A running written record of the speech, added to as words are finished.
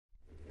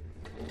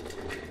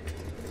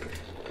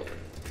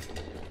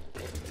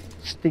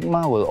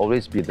stigma will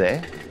always be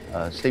there,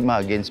 stigma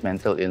against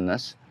mental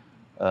illness.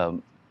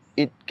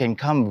 It can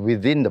come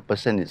within the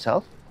person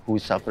itself who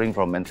is suffering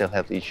from mental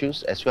health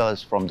issues, as well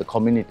as from the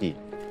community.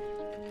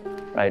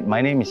 Right,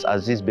 my name is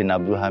Aziz bin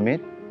Abdul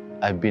Hamid.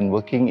 I've been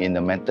working in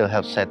a mental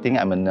health setting.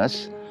 I'm a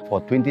nurse for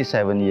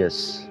 27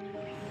 years.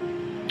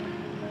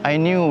 I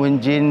knew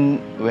Wenjin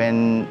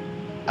when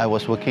I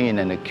was working in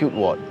an acute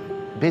ward.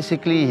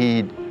 Basically,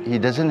 he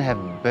doesn't have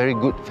very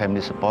good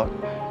family support.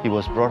 He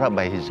was brought up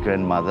by his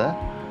grandmother,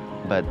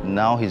 but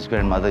now his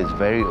grandmother is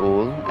very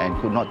old and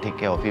could not take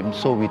care of him,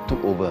 so we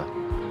took over.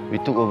 We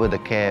took over the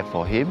care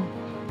for him,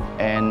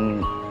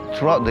 and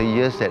throughout the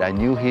years that I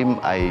knew him,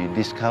 I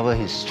discovered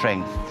his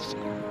strengths.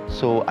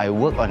 So I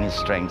work on his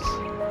strengths.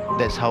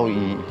 That's how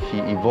he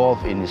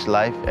evolved in his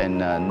life, and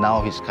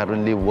now he's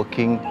currently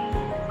working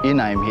in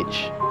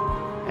IMH.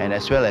 And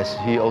as well as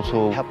he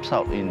also helps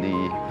out in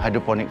the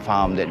hydroponic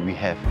farm that we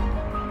have.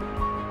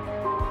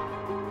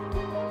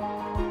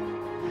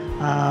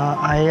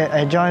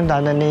 I joined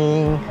under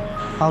Ning,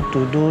 how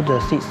to do the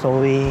seed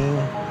sowing,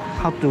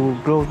 how to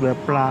grow the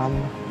plant,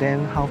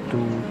 then how to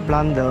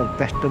plant the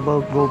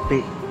vegetable grow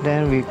big.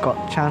 Then we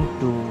got chance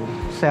to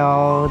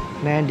sell,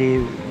 then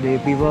the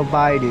people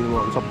buy, they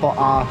will support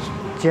us.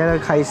 觉得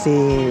开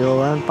心，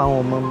有人帮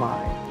我们买。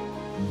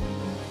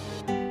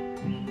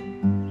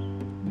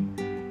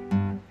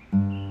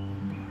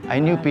 I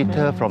knew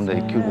Peter from the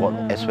acute ward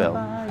as well.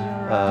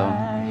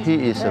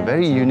 He is a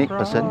very unique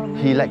person.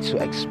 He likes to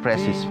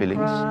express his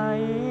feelings.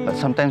 But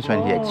sometimes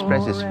when he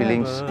expresses his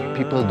feelings,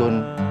 people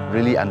don't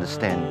really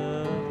understand.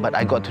 But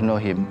I got to know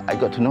him. I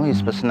got to know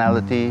his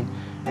personality,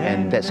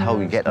 and that's how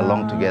we get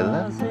along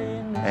together.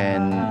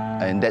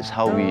 And that's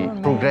how we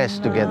progress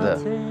together.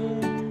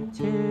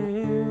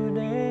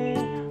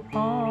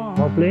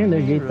 While playing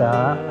the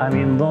guitar, I'm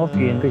involved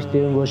in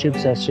Christian worship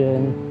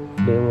session.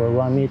 They will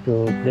want me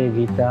to play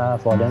guitar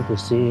for them to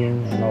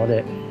sing and all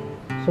that.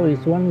 So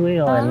it's one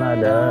way or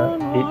another,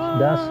 it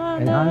does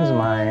enhance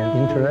my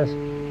interest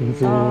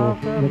into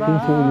making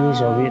full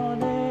use of it.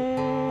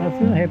 I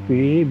feel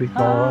happy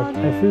because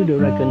I feel the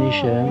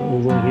recognition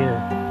over here.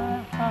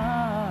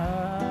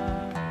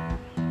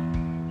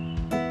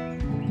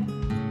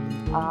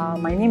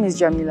 My name is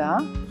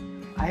Jamila.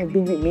 I have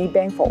been with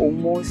Maybank for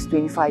almost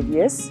 25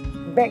 years.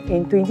 Back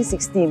in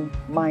 2016,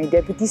 my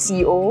deputy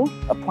CEO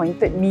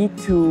appointed me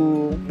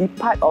to be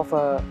part of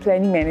a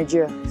planning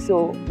manager.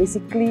 So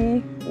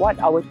basically, what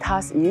our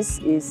task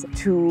is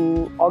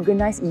to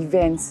organize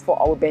events for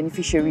our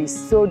beneficiaries.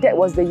 So that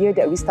was the year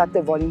that we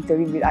started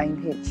volunteering with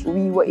IMH.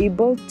 We were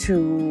able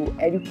to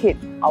educate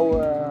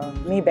our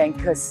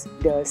Maybankers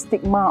the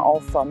stigma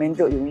of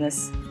mental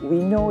illness.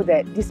 We know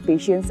that these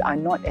patients are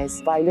not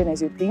as violent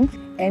as you think.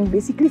 And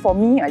basically for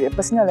me, at a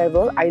personal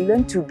level, I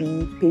learned to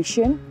be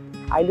patient.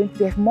 I learned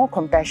to have more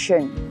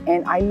compassion,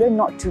 and I learned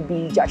not to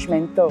be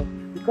judgmental,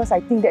 because I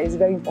think that is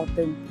very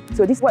important.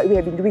 So this is what we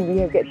have been doing. We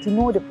have get to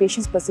know the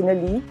patients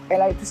personally,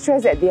 and I like to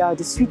stress that they are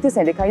the sweetest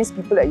and the kindest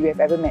people that you have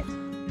ever met.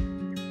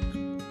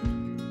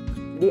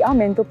 They are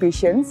mental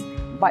patients,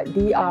 but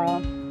they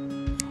are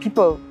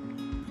people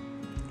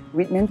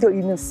with mental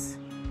illness.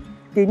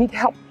 They need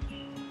help.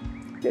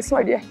 That's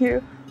why they are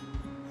here.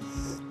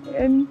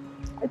 And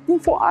I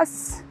think for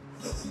us,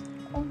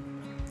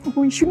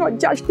 we should not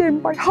judge them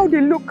by how they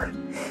look.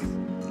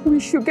 We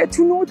should get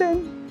to know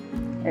them.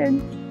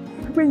 And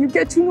when you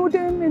get to know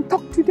them and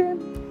talk to them,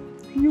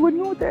 you will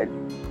know that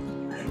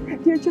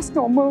they're just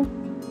normal.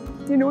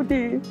 You know,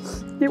 they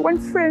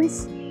want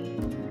friends.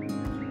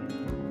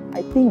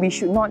 I think we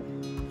should not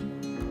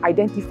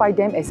identify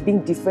them as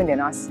being different than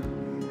us.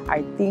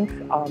 I think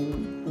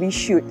we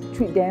should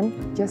treat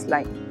them just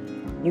like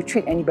you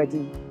treat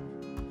anybody.